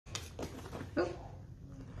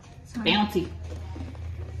Bouncy.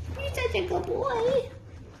 You're such a good boy.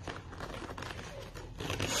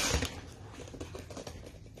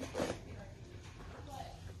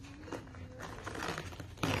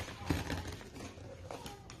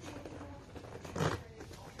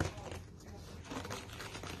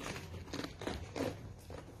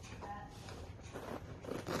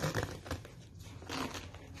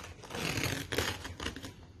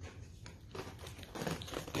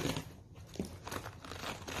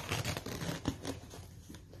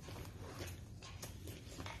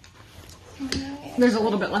 There's a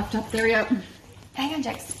little bit left up there yet. Hang on,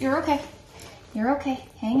 Jax. You're okay. You're okay.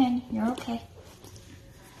 Hang on. You're okay.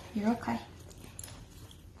 You're okay.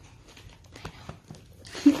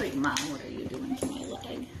 He's like, Mom, what are you doing to my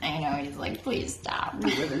leg? I know. He's like, please stop.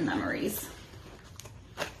 We live in memories.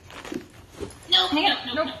 No, hang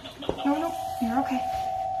on. No. No. You're okay.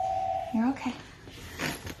 You're okay.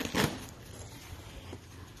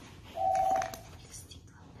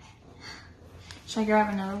 Should I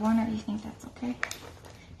grab another one, or do you think that's okay?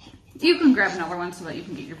 You can grab another one so that you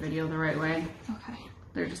can get your video the right way. Okay.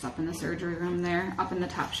 They're just up in the surgery room there, up in the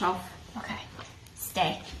top shelf. Okay.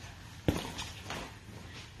 Stay.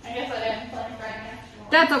 I guess I didn't plan right now.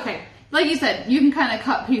 That's okay. Like you said, you can kind of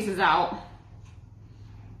cut pieces out.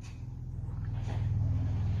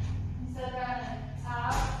 You said that on the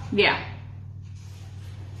top? Yeah.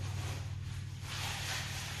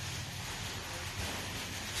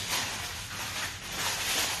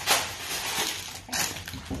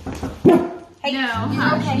 Hey, No, you're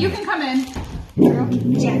huh? okay. You can come in. You're okay.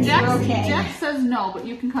 Jax, Jax, you're okay. Jax says no, but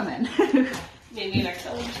you can come in. Maybe next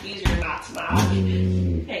time it's easier not to laugh.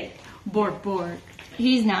 Hey. Bork, bork.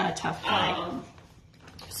 He's not a tough guy.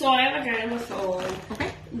 So I have a guy on the phone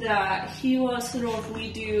Okay. that he wants to know if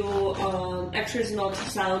we do X-rays and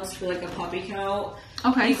ultrasounds for like a puppy count.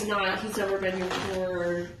 Okay. He's never been here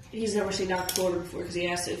before. He's never seen Dr. Golden before because he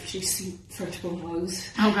asked if she's seen French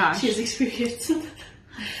bulldogs. Oh gosh. She has experience.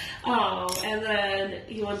 And then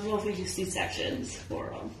he wants to know if we do C-sections for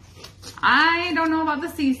him. I don't know about the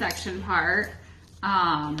C-section part,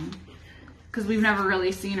 because we've never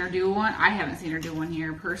really seen her do one. I haven't seen her do one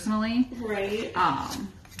here personally. Right.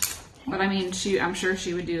 But I mean, I'm sure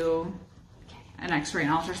she would do an X-ray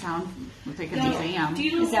and ultrasound with like an exam. Do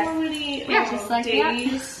you know Is that- how many just like that?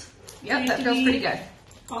 days? Yep, do you that have to feels be? pretty good.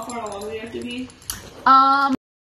 How far along do you have to be?